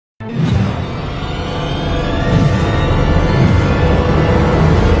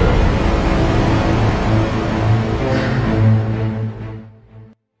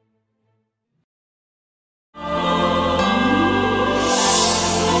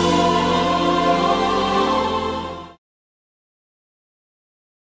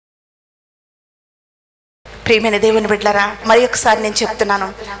ప్రియమైన దేవుని బిడ్డలారా, మరి ఒకసారి నేను చెప్తున్నాను,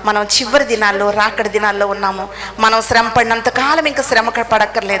 మనం చివరి దినాల్లో, రాకడ దినాల్లో ఉన్నాము. మనం శ్రమ పడినంత కాలం ఇంకా శ్రమ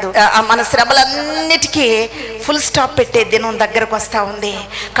పడక్కర్లేదు. మన శ్రమలన్నిటికీ ఫుల్ స్టాప్ పెట్టే దినం దగ్గరకు వస్తూ ఉంది.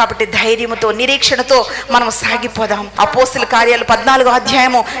 కాబట్టి ధైర్యంతో, నిరీక్షణతో మనం సాగిపోదాం. అపోస్తుల కార్యాలు 14వ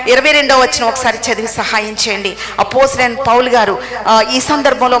అధ్యాయము 22వ వచనం ఒకసారి చదివి సహాయం చేయండి. అపోస్తలుడైన పౌలు గారు ఈ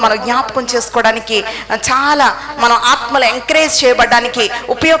సందర్భంలో మనం జ్ఞాపకం చేసుకోవడానికి, చాలా మనం ఆత్మలో ఎంకరేజ్ చేయబడడానికి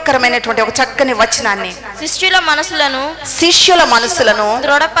ఉపయోగకరమైనటువంటి ఒక చక్కని వచనాన్ని, శిష్యుల మనసులను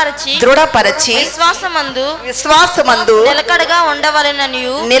దృఢపరచి విశ్వాసమందు నిలకడగా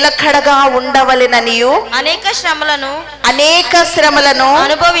ఉండవలెననియు అనేక శ్రమలను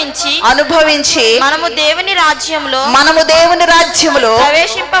అనుభవించి మనము దేవుని రాజ్యములో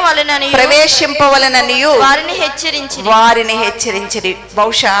ప్రవేశింపవలెననియు వారిని హెచ్చరించిరి.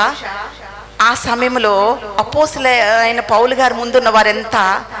 బహుశా ఆ సమయంలో అపోస్తలుడైన పౌలు గారు ముందున్న వారెంతా,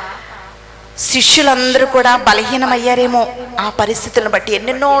 శిష్యులందరూ కూడా బలహీనమయ్యారేమో ఆ పరిస్థితులను బట్టి.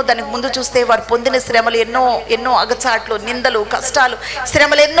 ఎన్నెన్నో దానికి ముందు చూస్తే వారు పొందిన శ్రమలు ఎన్నో అగచాట్లు, నిందలు, కష్టాలు,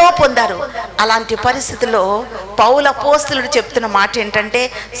 శ్రమలు ఎన్నో పొందారు. అలాంటి పరిస్థితుల్లో పౌలు అపోస్తలుడు చెప్తున్న మాట ఏంటంటే,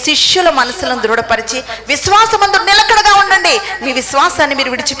 శిష్యుల మనసులను దృఢపరిచి విశ్వాసమందు నిలకడగా ఉండండి, మీ విశ్వాసాన్ని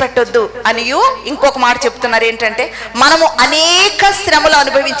మీరు విడిచిపెట్టొద్దు అనియు ఇంకొక మాట చెప్తున్నారు. ఏంటంటే, మనము అనేక శ్రమలు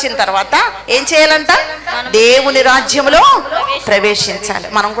అనుభవించిన తర్వాత ఏం చేయాలంట? దేవుని రాజ్యములో ప్రవేశించాలి.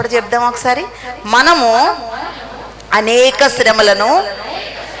 మనం కూడా చెప్దాం ఒకసారి, మనము అనేక శ్రమలను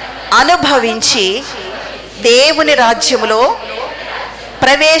అనుభవించి దేవుని రాజ్యములో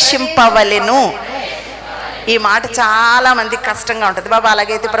ప్రవేశింపవలెను. ఈ మాట చాలా మందికి కష్టంగా ఉంటుంది. బాబు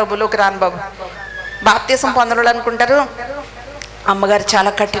అలాగైతే ప్రభులోకి రాను బాబు, బాప్తీసం పొందరు అనుకుంటారు. అమ్మగారు చాలా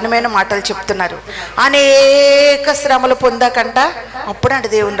కఠినమైన మాటలు చెప్తున్నారు. అనేక శ్రమలు పొందాకంట అప్పుడంటే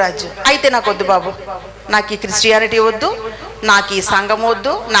దేవుని రాజ్యం. అయితే నాకు వద్దు బాబు, నాకు ఈ క్రిస్టియానిటీ వద్దు, నాకు ఈ సంఘం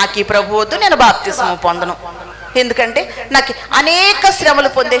వద్దు, నాకు ఈ ప్రభు వద్దు, నేను బాప్తిస్మం పొందను. ఎందుకంటే నాకు అనేక శ్రమలు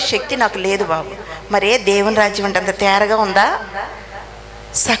పొందే శక్తి నాకు లేదు బాబు. మరే దేవుని రాజ్యం అంటే అంత తేరగా ఉందా?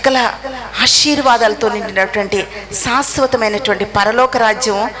 సకల ఆశీర్వాదాలతో నిండినటువంటి శాశ్వతమైనటువంటి పరలోక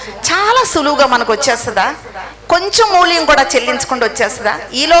రాజ్యం చాలా సులువుగా మనకు వచ్చేస్తుందా? కొంచెం మూల్యం కూడా చెల్లించకుండా వచ్చేస్తుందా?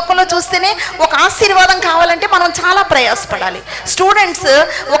 ఈ లోకంలో చూస్తేనే ఒక ఆశీర్వాదం కావాలంటే మనం చాలా ప్రయాసపడాలి. స్టూడెంట్స్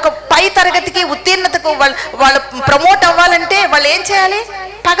ఒక పై తరగతికి ఉత్తీర్ణతకు వాళ్ళు ప్రమోట్ అవ్వాలంటే వాళ్ళు ఏం చేయాలి?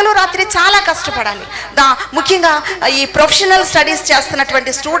 పగలు రాత్రి చాలా కష్టపడాలి. ముఖ్యంగా ఈ ప్రొఫెషనల్ స్టడీస్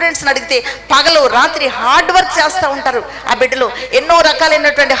చేస్తున్నటువంటి స్టూడెంట్స్ని అడిగితే పగలు రాత్రి హార్డ్ వర్క్ చేస్తూ ఉంటారు. ఆ బిడ్డలు ఎన్నో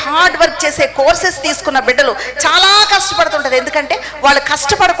రకాలైనటువంటి హార్డ్ వర్క్ చేసే కోర్సెస్ తీసుకున్న బిడ్డలు చాలా కష్టపడుతుంటారు. ఎందుకంటే వాళ్ళు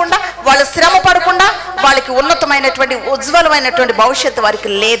కష్టపడకుండా, వాళ్ళు శ్రమ పడకుండా వాళ్ళకి ఉన్నతమైనటువంటి ఉజ్వలమైనటువంటి భవిష్యత్తు వారికి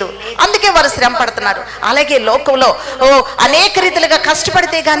లేదు. అందుకే వారు శ్రమ పడుతున్నారు. అలాగే లోకంలో అనేక రీతిలుగా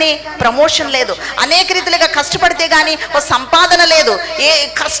కష్టపడితే కానీ ప్రమోషన్ లేదు, అనేక రీతిలుగా కష్టపడితే కానీ సంపాదన లేదు,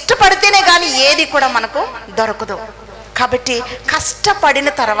 కష్టపడితేనే కానీ ఏది కూడా మనకు దొరకదు. కాబట్టి కష్టపడిన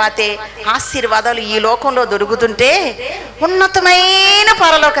తర్వాతే ఆశీర్వాదాలు ఈ లోకంలో దొరుకుతుంటే ఉన్నతమైన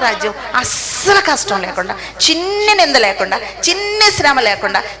పరలోక రాజ్యం అస్సలు కష్టం లేకుండా, చిన్ని నింద లేకుండా, చిన్ని శ్రమ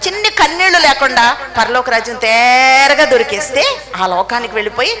లేకుండా, చిన్ని కన్నీళ్లు లేకుండా పరలోక రాజ్యం తేరగా దొరికేస్తే ఆ లోకానికి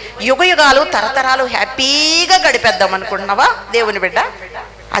వెళ్ళిపోయి యుగయుగాలు తరతరాలు హ్యాపీగా గడిపేద్దాం అనుకుంటున్నావా దేవుని బిడ్డ?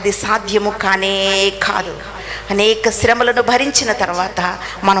 అది సాధ్యము కానే కాదు. అనేక శ్రమలను భరించిన తర్వాత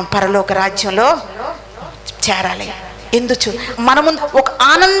మనం పరలోక రాజ్యంలో చేరాలి. ఎందుకు? మన ముందు ఒక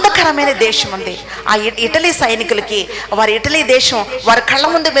ఆనందకరమైన దేశం ఉంది. ఆ ఇటలీ సైనికులకి వారి ఇటలీ దేశం వారి కళ్ళ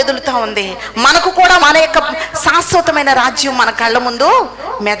ముందు మెదులుతూ ఉంది. మనకు కూడా మన యొక్క శాశ్వతమైన రాజ్యం మన కళ్ళ ముందు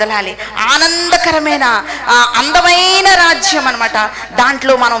మెదలాలి. ఆనందకరమైన అందమైన రాజ్యం అన్నమాట.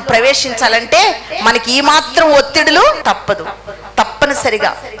 దాంట్లో మనం ప్రవేశించాలంటే మనకి ఈ మాత్రం ఒత్తిడులు తప్పదు.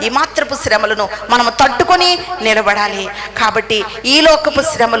 తప్పనిసరిగా ఈ మాత్రపు శ్రమలను మనం తట్టుకొని నిలబడాలి. కాబట్టి ఈ లోకపు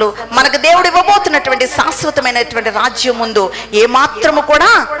శ్రమలు మనకు దేవుడు ఇవ్వబోతున్నటువంటి శాశ్వతమైనటువంటి రాజ్యం ముందు ఏ మాత్రము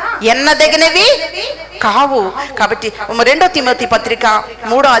కూడా ఎన్నదగినవి కావు. కాబట్టి 2 తిమోతి పత్రిక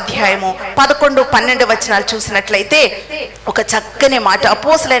 3వ అధ్యాయము 11, 12 వచనాలు చూసినట్లయితే ఒక చక్కని మాట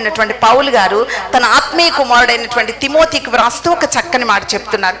అపోస్తలుడైనటువంటి పౌలు గారు తన ఆత్మీయ కుమారుడైనటువంటి తిమోతికి వ్రాస్తూ ఒక చక్కని మాట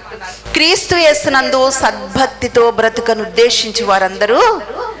చెప్తున్నారు. క్రీస్తు యేసునందు సద్భక్తితో బ్రతుకను ఉద్దేశించి వారందరూ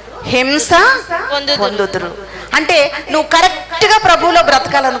హింస పొందుదురు. అంటే నువ్వు కరెక్ట్గా ప్రభువులో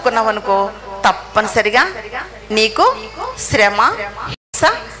బ్రతకాలనుకున్నావు అనుకో, తప్పనిసరిగా నీకు శ్రమ, హింస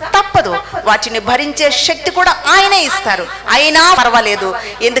తప్పదు. వాటిని భరించే శక్తి కూడా ఆయనే ఇస్తారు. అయినా పర్వాలేదు,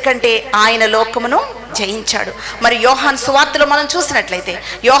 ఎందుకంటే ఆయన లోకమును జయించాడు. మరి యోహాను సువార్తలో మనం చూసినట్లయితే,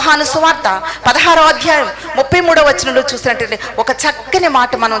 యోహాను సువార్త 16వ అధ్యాయం 33వ వచనంలో చూసినట్లయితే ఒక చక్కని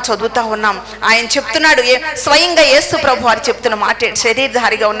మాట మనం చదువుతా ఉన్నాం. ఆయన చెప్తున్నాడు, స్వయంగా యేసు ప్రభు వారు చెప్తున్న మాట,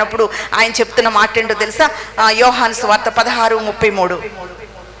 శరీరధారిగా ఉన్నప్పుడు ఆయన చెప్తున్న మాట ఏంటో తెలుసా? యోహాను సువార్త 16:33.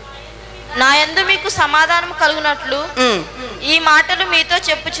 నా యందు మీకు సమాధానం కలుగునట్లు ఈ మాటలు మీతో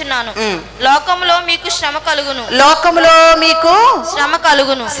చెప్పుచున్నాను. లోకములో మీకు శ్రమ కలుగును. లోకములో మీకు శ్రమ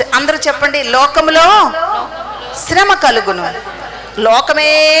కలుగును. అందరూ చెప్పండి, లోకములో శ్రమ కలుగును. లోకమే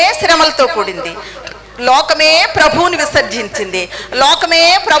శ్రమలతో కూడింది. లోకమే ప్రభువుని విసర్జించింది. లోకమే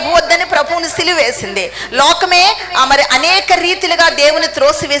ప్రభు వద్దని ప్రభువుని సిలువేసింది. లోకమే మరి అనేక రీతిలుగా దేవుని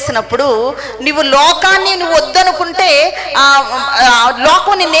త్రోసివేసినప్పుడు నువ్వు లోకాన్ని నువ్వు వద్దనుకుంటే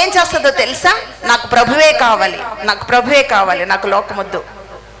లోకం నిన్నేం చేస్తుందో తెలుసా? నాకు ప్రభువే కావాలి, నాకు ప్రభువే కావాలి, నాకు లోకం వద్దు,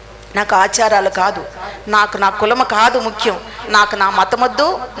 నాకు ఆచారాలు కాదు, నాకు నా కులము కాదు ముఖ్యం, నాకు నా మతం వద్దు,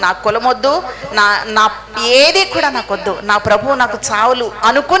 నా కులం వద్దు, నా ఏది కూడా నాకు వద్దు, నా ప్రభువు నాకు చావులు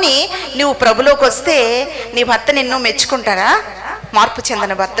అనుకుని నువ్వు ప్రభులోకి వస్తే నీ భర్త నిన్ను మెచ్చుకుంటారా? మార్పు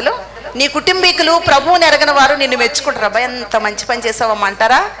చెందిన భర్తలు, నీ కుటుంబీకులు ప్రభువుని ఎరగని వారు నిన్ను మెచ్చుకుంటారు. అబ్బాయి ఎంత మంచి పని చేసావమ్మా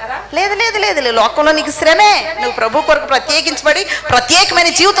అంటారా? లేదు లేదు లేదు, లోకంలో నీకు శ్రమే. నువ్వు ప్రభు కొరకు ప్రత్యేకించబడి ప్రత్యేకమైన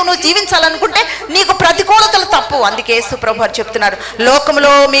జీవితం నువ్వు జీవించాలనుకుంటే నీకు ప్రతికూలతలు తప్పు. అందుకే యేసు ప్రభు వారు చెప్తున్నారు,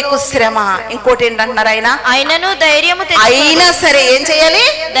 లోకంలో మీకు శ్రమ. ఇంకోటి ఏంటంటున్నారు ఆయన? అయినా సరే ఏం చేయాలి?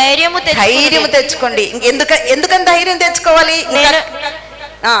 ధైర్యము తెచ్చుకోండి. ఎందుకని ధైర్యం తెచ్చుకోవాలి?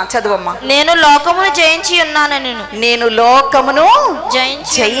 చదువమ్మా. నేను లోకమును జయించి ఉన్నాను. నేను లోకమును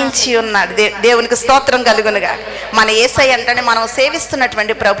జయించి ఉన్నాడు. దేవునికి స్తోత్రం కలుగునుగా. మన యేసయ్య అంటేనే మనం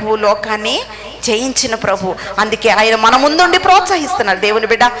సేవిస్తున్నటువంటి ప్రభువు లోకాన్ని జయించిన ప్రభు. అందుకే ఆయన మన ముందుండి ప్రోత్సహిస్తున్నారు.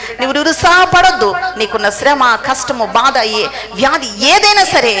 దేవుని బిడ్డ, నువ్వు నిరుత్సాహపడొద్దు. నీకున్న శ్రమ, కష్టము, బాధ, వ్యాధి ఏదైనా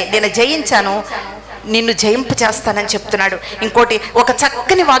సరే నేను జయించాను, నిన్ను జయింపు చేస్తానని చెప్తున్నాడు. ఇంకోటి ఒక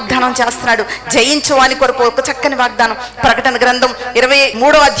చక్కని వాగ్దానం చేస్తున్నాడు. జయించు అని కొరకు ఒక చక్కని వాగ్దానం. ప్రకటన గ్రంథం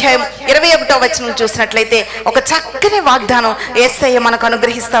 23వ అధ్యాయం 21వ వచనం చూసినట్లయితే ఒక చక్కని వాగ్దానం యేసయ్య మనకు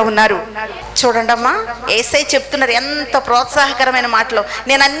అనుగ్రహిస్తా ఉన్నారు. చూడండి అమ్మా, యేసయ్య చెప్తున్నారు ఎంత ప్రోత్సాహకరమైన మాటలు.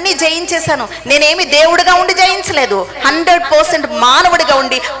 నేను అన్ని జయించేశాను. నేనేమి దేవుడిగా ఉండి జయించలేదు, 100% మానవుడిగా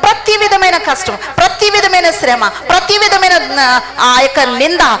ఉండి ప్రతి విధమైన కష్టం, ప్రతి విధమైన శ్రమ, ప్రతి విధమైన ఆ యొక్క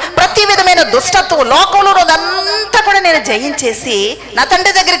నింద, ప్రతి విధమైన దుష్టత్వం, లోకంలో అదంతా కూడా నేను జయించేసి నా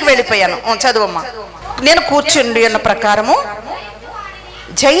తండ్రి దగ్గరికి వెళ్ళిపోయాను. చదువమ్మా. నేను కూర్చుండి అన్న ప్రకారము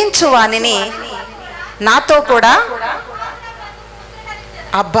జయించు వానిని నాతో కూడా,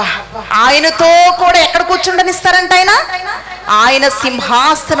 అబ్బా, ఆయనతో కూడా ఎక్కడ కూర్చుండనిస్తారంట? ఆయన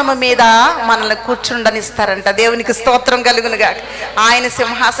సింహాసనము మీద మనల్ని కూర్చుండనిస్తారంట. దేవునికి స్తోత్రం కలుగునుగా. ఆయన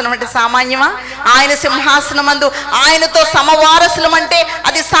సింహాసనం అంటే సామాన్యమా? ఆయన సింహాసనం అందు ఆయనతో సమవారసులం అంటే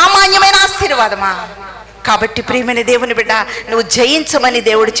అది సామాన్యమైన ఆశీర్వాదమా? కాబట్టి ప్రియమైన దేవుని బిడ్డ, నువ్వు జయించమని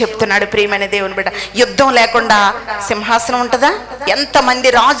దేవుడు చెప్తున్నాడు. ప్రియమైన దేవుని బిడ్డ, యుద్ధం లేకుండా సింహాసనం ఉంటుందా? ఎంతమంది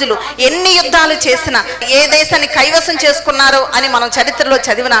రాజులు ఎన్ని యుద్ధాలు చేసినా, ఏ దేశాన్ని కైవసం చేసుకున్నారో అని మనం చరిత్రలో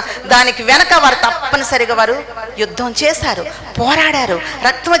చదివినా దానికి వెనక వారు తప్పనిసరిగా వారు యుద్ధం చేశారు, పోరాడారు,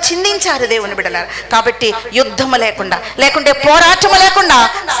 రక్తం చిందించారు. దేవుని బిడ్డలారా, కాబట్టి యుద్ధము లేకుంటే పోరాటము లేకుండా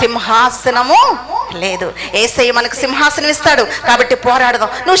సింహాసనము లేదు. యేసయ్య మనకు సింహాసనం ఇస్తాడు. కాబట్టి పోరాడదాం.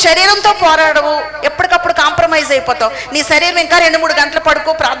 నువ్వు శరీరంతో పోరాడవు, ఎప్పటికప్పుడు కాంప్రమైజ్ అయిపోతావు. నీ శరీరం ఇంకా 2-3 గంటలు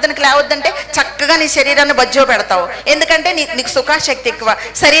పడుకో, ప్రార్థనకి లేవద్దంటే చక్కగా నీ శరీరాన్ని బజ్జో పెడతావు. ఎందుకంటే నీకు సుఖాశక్తి ఎక్కువ.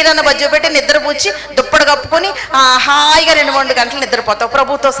 శరీరాన్ని బజ్జో పెట్టి నిద్రపూచి దుప్పడు కప్పుకొని హాయిగా 2-3 గంటలు నిద్రపోతావు.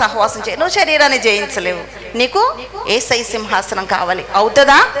 ప్రభుతో సహవాసం చేయి. నువ్వు శరీరాన్ని జయించలేవు. నీకు యేసయ్య సింహాసనం కావాలి.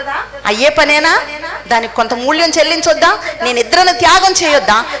 అవుతుందా? అయ్యే పనేనా? దానికి కొంత మూల్యం చెల్లించొద్దా? నీ నిద్రను త్యాగం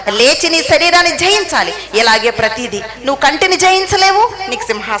చేయొద్దా? లేచి నీ శరీరాన్ని జయించాలి. ఇలాగే ప్రతిదీ. నువ్వు కంటిని జయించలేవు, నీకు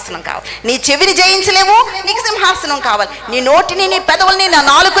సింహాసనం కావాలి. నీ చెవిని జయించలేవు, నీకు సింహాసనం కావాలి. నీ నోటిని, నీ పెదవుల్ని, నా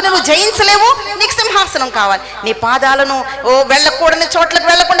నాలుకని నువ్వు జయించలేవు, నీకు సింహాసనం కావాలి. నీ పాదాలను వెళ్ళకూడని చోట్లకు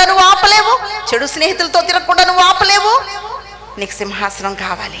వెళ్లకుండా నువ్వు ఆపలేవు. చెడు స్నేహితులతో తిరగకుండా నువ్వు ఆపలేవు, నీకు సింహాసనం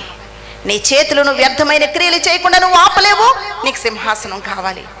కావాలి. నీ చేతులను వ్యర్థమైన క్రియలు చేయకుండా నువ్వు ఆపలేవు, నీకు సింహాసనం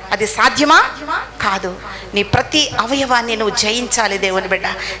కావాలి. అది సాధ్యమా? కాదు. నీ ప్రతి అవయవాన్ని నువ్వు జయించాలి. దేవుని బిడ్డ,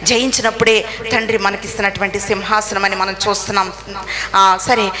 జయించినప్పుడే తండ్రి మనకిస్తున్నటువంటి సింహాసనం అని మనం చూస్తున్నాం.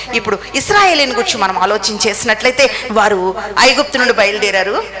 సరే, ఇప్పుడు ఇశ్రాయేలీని గురించి మనం ఆలోచించేసినట్లయితే వారు ఐగుప్తు నుండి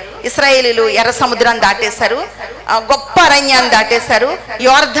బయలుదేరారు. ఇశ్రాయేలీలు ఎర్ర సముద్రాన్ని దాటేశారు, గొప్ప అరణ్యాన్ని దాటేశారు,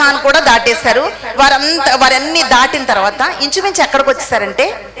 యోర్దాన్ కూడా దాటేశారు. వారన్నీ దాటిన తర్వాత ఇంచుమించు ఎక్కడికి వచ్చేసారంటే,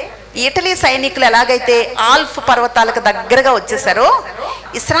 ఇటలీ సైనికులు ఎలాగైతే ఆల్ఫ్ పర్వతాలకు దగ్గరగా వచ్చేసారో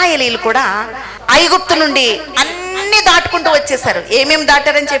ఇశ్రాయేలీలు కూడా ఐగుప్తు నుండి అన్ని దాటుకుంటూ వచ్చేసారు. ఏమేమి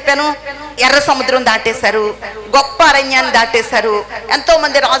దాటారని చెప్పాను? ఎర్ర సముద్రం దాటేశారు, గొప్ప అరణ్యాన్ని దాటేశారు, ఎంతో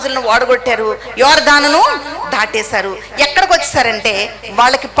మంది రాజులను ఓడగొట్టారు, యోర్దానును దాటేశారు. ఎక్కడికి వచ్చేసారంటే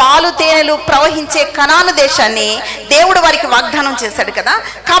వాళ్ళకి పాలు తేనెలు ప్రవహించే కనాను దేశాన్ని దేవుడు వారికి వాగ్దానం చేశాడు కదా.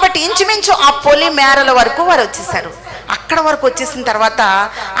 కాబట్టి ఇంచుమించు ఆ పొలి మేరల వరకు వారు వచ్చేసారు. అక్కడ వరకు వచ్చేసిన తర్వాత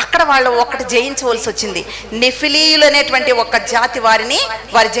అక్కడ వాళ్ళు ఒకటి జయించవలసి వచ్చింది. నెఫిలీయులు అనేటువంటి ఒక జాతి వారిని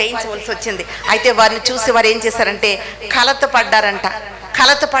వారు జయించవలసి వచ్చింది. అయితే వారిని చూసి వారు ఏం చేశారంటే కలత పడ్డారంట.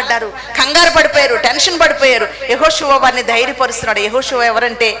 కలత పడ్డారు, కంగారు పడిపోయారు, టెన్షన్ పడిపోయారు. యెహోషువ వారిని ధైర్యపరుస్తున్నాడు. యెహోషువ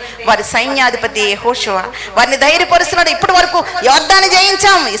ఎవరంటే వారి సైన్యాధిపతి యెహోషువ. వారిని ధైర్యపరుస్తున్నాడు. ఇప్పటి వరకు యోర్దాను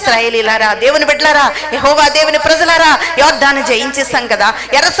జయించాం, ఇశ్రాయేలీలారా, దేవుని బిడ్డలారా, యెహోవా దేవుని ప్రజలారా, యోర్దాను జయించేసాం కదా,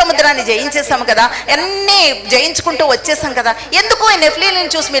 ఎర్ర సముద్రాన్ని జయించేసాం కదా, అన్నీ జయించుకుంటూ వచ్చేసాం కదా, ఎందుకు నెఫ్లీలను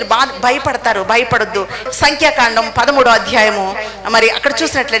చూసి మీరు భయపడతారు? భయపడొద్దు. సంఖ్యాకాండం 13వ అధ్యాయము మరి అక్కడ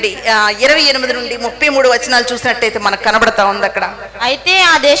చూసినట్లయితే 28 నుండి 33 వచనాలు చూసినట్టయితే మనకు కనబడతా ఉంది అక్కడ. అయితే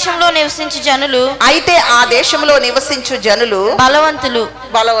ఆ దేశంలో నివసించు జనులు బలవంతులు,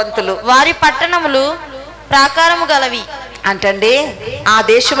 వారి పట్టణములు ప్రాకారము గలవి. అంటే ఆ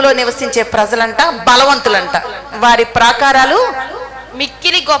దేశంలో నివసించే ప్రజలంట బలవంతులంట, వారి ప్రాకారాలు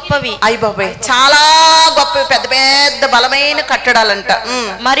మిక్కిలి గొప్పవి. అయ్య బాబాయ్, చాలా గొప్పవి, పెద్ద పెద్ద బలమైన కట్టడాలంట.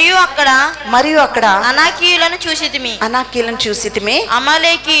 మరియు అక్కడ అనాకీయులను చూసితిమి.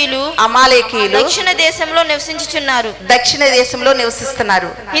 అమాలేకీయులు దక్షిణ దేశంలో నివసిస్తున్నారు.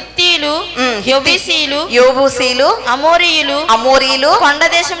 హిత్తీలు, యోబూసీలు, అమోరీయులు కొండ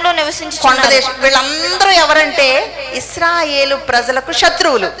దేశంలో నివసించుచున్నారు. వీళ్ళందరూ ఎవరంటే ఇశ్రాయేలు ప్రజలకు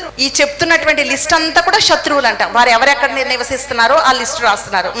శత్రువులు. ఈ చెప్తున్నటువంటి లిస్ట్ అంతా కూడా శత్రువులు అంట. వారు ఎవరెక్కడ నివసిస్తున్నారో ఆ లిస్ట్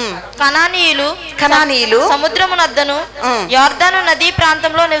రాస్తున్నారు. కనానీయులు సముద్రము నద్దను యోర్దాను నదీ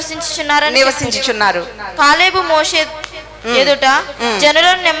ప్రాంతంలో నివసించుచున్నారు. కాలేబు మోషే ఎదుట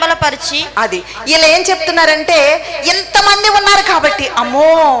జనులను నెమ్మలపరిచి, అది వీళ్ళు ఏం చెప్తున్నారంటే ఎంతమంది ఉన్నారు కాబట్టి, అమ్మో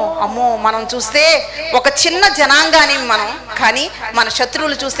అమ్మో మనం చూస్తే ఒక చిన్న జనాంగాన్ని మనం, కానీ మన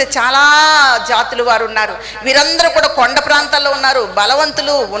శత్రువులు చూస్తే చాలా జాతులు వారు ఉన్నారు. వీరందరూ కూడా కొండ ప్రాంతాల్లో ఉన్నారు,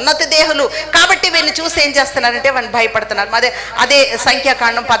 బలవంతులు, ఉన్నత దేహులు. కాబట్టి వీళ్ళని చూసి ఏం చేస్తున్నారంటే వాళ్ళు భయపడుతున్నారు. అదే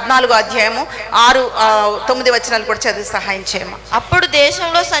సంఖ్యాకాండం 14వ అధ్యాయము 6-9 వచనాలు కూడా చదివి సహాయం చేయమా. అప్పుడు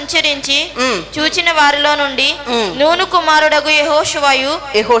దేశంలో సంచరించి చూచిన వారిలో నుండి నూను కుమారుడగు యెహోషువయు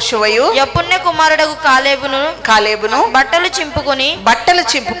యెఫున్నె కుమారుడగు కాలేబును బట్టలు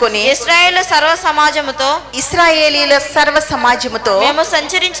చింపుకొని ఇశ్రాయేలు సర్వ సమాజముతో మేము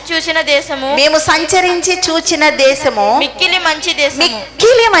సంచరించి చూచిన దేశము మిక్కిలి మంచి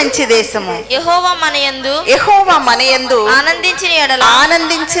దేశము. యెహోవా మనయందు ఆనందించిన ఎడల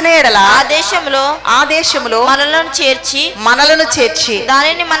ఆ దేశములో మనలను చేర్చి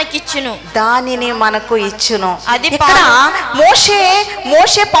దానిని మనకు ఇచ్చును. అది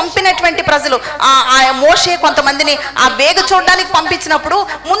మోషే పంపినటువంటి ప్రజలు, ఆ మోషే కొంతమందిని ఆ వేగ చూడడానికి పంపించినప్పుడు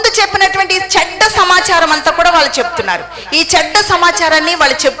ముందు చెప్పినటువంటి చెడ్డ సమాచారం అంతా కూడా వాళ్ళు చెప్తున్నారు. ఈ చెడ్డ సమాచారాన్ని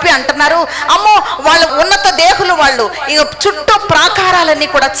వాళ్ళు చెప్పి అంటున్నారు, అమ్మో వాళ్ళు ఉన్నత దేహులు, వాళ్ళు ఇక చుట్టూ ప్రాకారాలన్నీ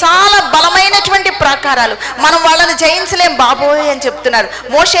కూడా చాలా బలమైనటువంటి ప్రాకారాలు, మనం వాళ్ళని జయించలేం బాబోయ్ అని చెప్తున్నారు.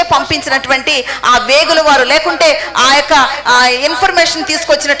 మోషే పంపించినటువంటి ఆ వేగులు వారు, లేకుంటే ఆ యొక్క ఇన్ఫర్మేషన్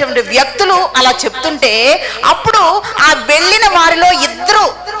తీసుకొచ్చినటువంటి వ్యక్తులు అలా చెప్తుంటే, అప్పుడు ఆ వెళ్ళిన వారిలో ఇద్దరు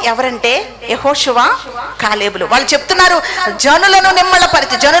ఎవరంటే యెహోషువ, కాలేబులు. వాళ్ళు చెప్తున్నారు, జనులను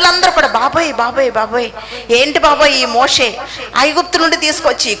నిమ్మళపరిచి, జనులందరూ కూడా బాబోయ్ ఏంటి బాబోయ్, ఈ మోషే ఐగుప్తు నుండి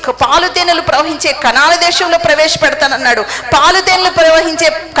తీసుకొచ్చి పాలు తేనెలు ప్రవహించే కనాను దేశంలో ప్రవేశపెడతానన్నాడు. పాలు తేనెలు ప్రవహించే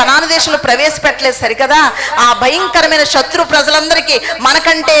కనాను దేశంలో ప్రవేశపెట్టలేదు సరికదా, ఆ భయంకరమైన శత్రు ప్రజలందరికీ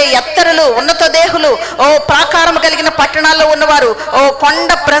మనకంటే ఎత్తరులు, ఉన్నత దేహులు, ఓ ప్రాకారం కలిగిన పట్టణాల్లో ఉన్నవారు, ఓ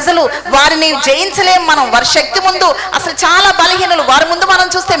కొండ ప్రజలు, వారిని జయించలేం మనం. వారి శక్తి ముందు అసలు చాలా బలహీనులు. వారి ముందు మనం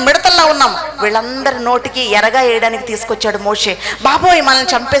చూస్తే మిడతల్లా ఉన్నాం. వీళ్ళందరి నోటికి ఎరగా వేయడానికి తీసుకొచ్చాడు మోషే. బాబోయ్ మనల్ని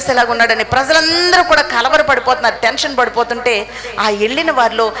చంపేసేలాగా ఉన్నాడని ప్రజలందరూ కూడా కలవర పడిపోతున్నారు, టెన్షన్ పడిపోతుంటే, ఆ వెళ్ళిన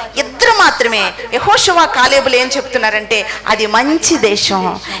వారిలో ఇద్దరు మాత్రమే యెహోషువ, కాలేబులు ఏం చెప్తున్నారంటే, అది మంచి దేశం,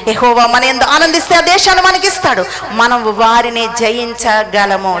 యెహోవా మన యందు ఆనందిస్తే ఆ దేశాన్ని మనకిస్తాడు, మనము వారిని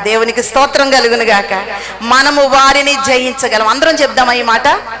జయించగలము. దేవునికి స్తోత్రం కలుగును గాక. మనము వారిని జయించగలం. అందరం చెప్దామా ఈ మాట?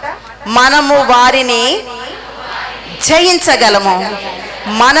 మనము వారిని జయించగలము,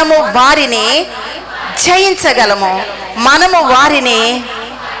 మనము వారిని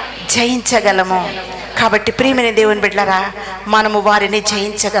జయించగలము. కాబట్టి ప్రియమైన దేవుని బిడ్డలారా, మనము వారిని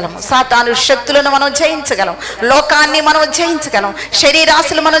జయించగలము. సాతాను శక్తులను మనం జయించగలం, లోకాన్ని మనం జయించగలం,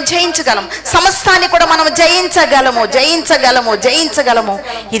 శరీరాశులు మనం జయించగలం, సమస్తాన్ని కూడా మనం జయించగలము.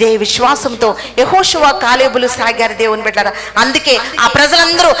 ఇదే విశ్వాసంతో యెహోషువ, కాలేబులు సాగారు దేవుని బిడ్డలారా. అందుకే ఆ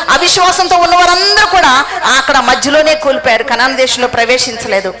ప్రజలందరూ, అవిశ్వాసంతో ఉన్నవారందరూ కూడా అక్కడ మధ్యలోనే కూలిపోయారు, కనాను దేశంలో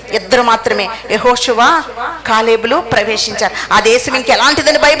ప్రవేశించలేదు. ఇద్దరు మాత్రమే యెహోషువ, కాలేబులు ప్రవేశించారు. ఆ దేశం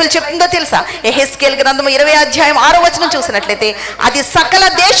ఇంకెలాంటిదని బైబిల్ చెప్తుందో తెలుసా? యెహెజ్కేలు గ్రంథము 20వ అధ్యాయం 6వ వచనం చూసినట్లయితే, అది సకల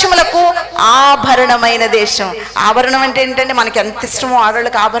దేశములకు ఆభరణమైన దేశం. ఆభరణం అంటే ఏంటంటే మనకి ఎంత ఇష్టమో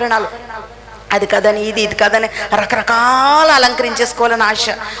ఆడవాళ్ళకి ఆభరణాలు, అది కదని ఇది కదని రకరకాల అలంకరించేసుకోవాలని ఆశ,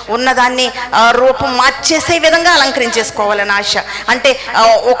 ఉన్నదాన్ని రూపం మార్చేసే విధంగా అలంకరించేసుకోవాలని ఆశ. అంటే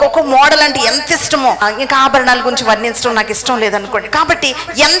ఒక్కొక్క మోడల్ అంటే ఎంత ఇష్టమో, ఇంకా ఆభరణాల గురించి వర్ణించడం నాకు ఇష్టం లేదనుకోండి. కాబట్టి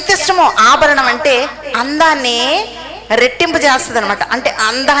ఎంత ఇష్టమో ఆభరణం అంటే అందాన్ని రెట్టింపు చేస్తుంది అనమాట. అంటే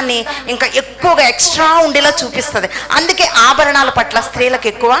అందాన్ని ఇంకా ఎక్కువగా ఎక్స్ట్రా ఉండేలా చూపిస్తుంది. అందుకే ఆభరణాల పట్ల స్త్రీలకు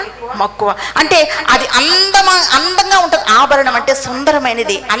ఎక్కువ మక్కువ. అంటే అది అందంగా ఉంటుంది. ఆభరణం అంటే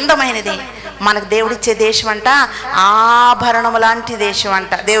సుందరమైనది, అందమైనది. మనకు దేవుడిచ్చే దేశం అంట ఆభరణం లాంటి దేశం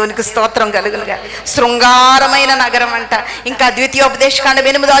అంట. దేవునికి స్తోత్రం కలుగునుగా. శృంగారమైన నగరం అంట. ఇంకా ద్వితీయోపదేశకాండం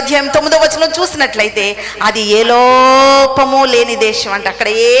 8వ అధ్యాయం 9వ వచనం చూసినట్లయితే అది ఏ లోపము లేని దేశం అంట. అక్కడ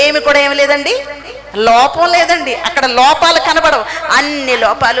ఏమి కూడా ఏమి లేదండి, లోపం లేదండి. అక్కడ లోపాలు కనబడవు. అన్ని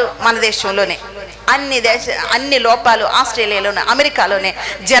లోపాలు మన దేశంలోనే, అన్ని లోపాలు ఆస్ట్రేలియాలోనే, అమెరికాలోనే,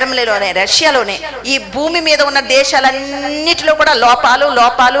 జర్మనీలోనే, రష్యాలోనే, ఈ భూమి మీద ఉన్న దేశాలన్నిటిలో కూడా లోపాలు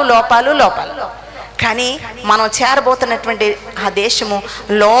లోపాలు లోపాలు లోపాలు. కానీ మనం చేరబోతున్నటువంటి ఆ దేశము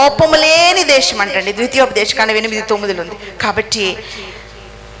లోపము లేని దేశం అంటండి. ద్వితీయోపదేశకాండం 8:9 ఉంది. కాబట్టి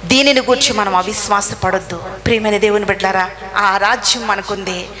దీనిని గురించి మనం అవిశ్వాసపడొద్దు. ప్రియమైన దేవుని బిడ్డలారా, ఆ రాజ్యం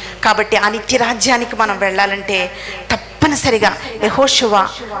మనకుంది. కాబట్టి ఆ నిత్య రాజ్యానికి మనం వెళ్ళాలంటే తప్పనిసరిగా యెహోషువ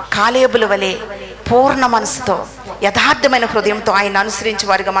కాలేబుల వలె పూర్ణ మనసుతో యథార్థమైన హృదయంతో ఆయన అనుసరించి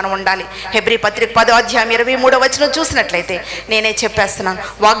వారిగా మనం ఉండాలి. హెబ్రీ పత్రిక 10వ అధ్యాయం 23వ వచనం చూసినట్లయితే నేనే చెప్పేస్తున్నాను,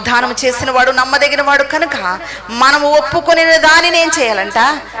 వాగ్దానం చేసిన వాడు నమ్మదగిన వాడు కనుక మనము ఒప్పుకునే దానిని ఏం చేయాలంట,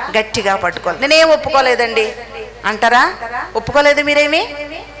 గట్టిగా పట్టుకోవాలి. నేనేం ఒప్పుకోలేదండి అంటారా? ఒప్పుకోలేదు మీరేమి?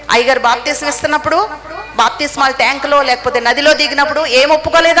 అయ్యగారు బాప్తిస్మం ఇస్తున్నప్పుడు, బాప్తిస్మాల ట్యాంకులో లేకపోతే నదిలో దిగినప్పుడు ఏం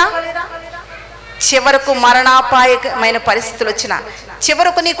ఒప్పుకోలేదా? చివరకు మరణాపాయకమైన పరిస్థితులు వచ్చినా,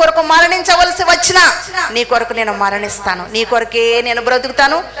 చివరకు నీ కొరకు మరణించవలసి వచ్చినా నీ కొరకు నేను మరణిస్తాను, నీ కొరకే నేను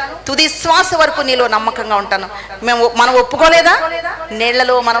బ్రతుకుతాను, తుది శ్వాస వరకు నీలో నమ్మకంగా ఉంటాను. మనం ఒప్పుకోలేదా?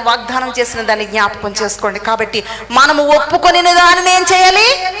 నీళ్లలో మనం వాగ్దానం చేసిన దాన్ని జ్ఞాపకం చేసుకోండి. కాబట్టి మనము ఒప్పుకొని దానిని ఏం చేయాలి?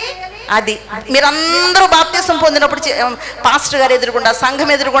 అది మీరందరూ బాప్తిసం పొందినప్పుడు పాస్టర్ గారు ఎదురుగుండా, సంఘం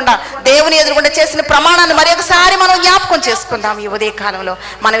ఎదురుగుండా, దేవుని ఎదురుగుండా చేసిన ప్రమాణాన్ని మరి ఒకసారి మనం జ్ఞాపకం చేసుకుందాం. ఈ ఉదయ కాలంలో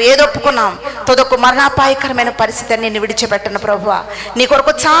మనం ఏదో ఒప్పుకున్నాం, తొదకు మరణాపాయకరమైన పరిస్థితి నిన్ను విడిచిపెట్టను ప్రభువా, నీ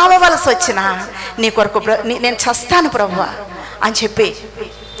కొరకు చావవలసి వచ్చినా నీ కొరకు నేను చస్తాను ప్రభువా అని చెప్పి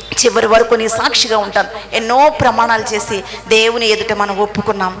చివరి వరకు నీ సాక్షిగా ఉంటాను. ఎన్నో ప్రమాణాలు చేసి దేవుని ఎదుట మనం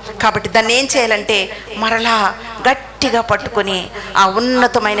ఒప్పుకున్నాం. కాబట్టి దాన్ని ఏం చేయాలంటే మరలా గట్టిగా పట్టుకొని ఆ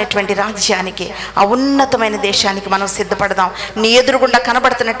ఉన్నతమైనటువంటి రాజ్యానికి, ఆ ఉన్నతమైన దేశానికి మనం సిద్ధపడదాం. నీ ఎదురుగుండా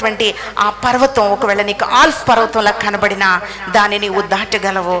కనబడుతున్నటువంటి ఆ పర్వతం ఒకవేళ నీకు ఆల్ఫ్ పర్వతంలా కనబడినా దాన్ని నీవు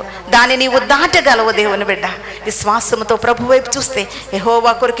దాటగలవు దేవుని బిడ్డ. విశ్వాసంతో ప్రభు వైపు చూస్తే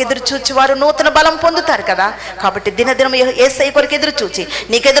యెహోవా కొరకు ఎదురు చూచి వారు నూతన బలం పొందుతారు కదా. కాబట్టి దినదినం యేసయ్య కొరకు ఎదురు చూచి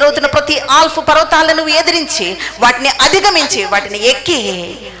నీకు ఎదురవుతున్న ప్రతి ఆల్ఫ్ పర్వతాలను నువ్వు ఎదిరించి వాటిని అధిగమించి వాటిని ఎక్కి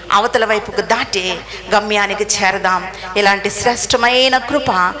అవతల వైపుకు దాటి గమ్యానికి చేరదాం. ఇలాంటి శ్రేష్టమైన కృప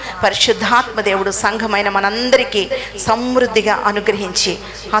పరిశుద్ధాత్మ దేవుడు సంఘమైన మనందరికీ సమృద్ధిగా అనుగ్రహించి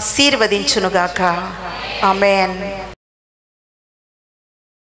ఆశీర్వదించునుగాక. ఆమేన్.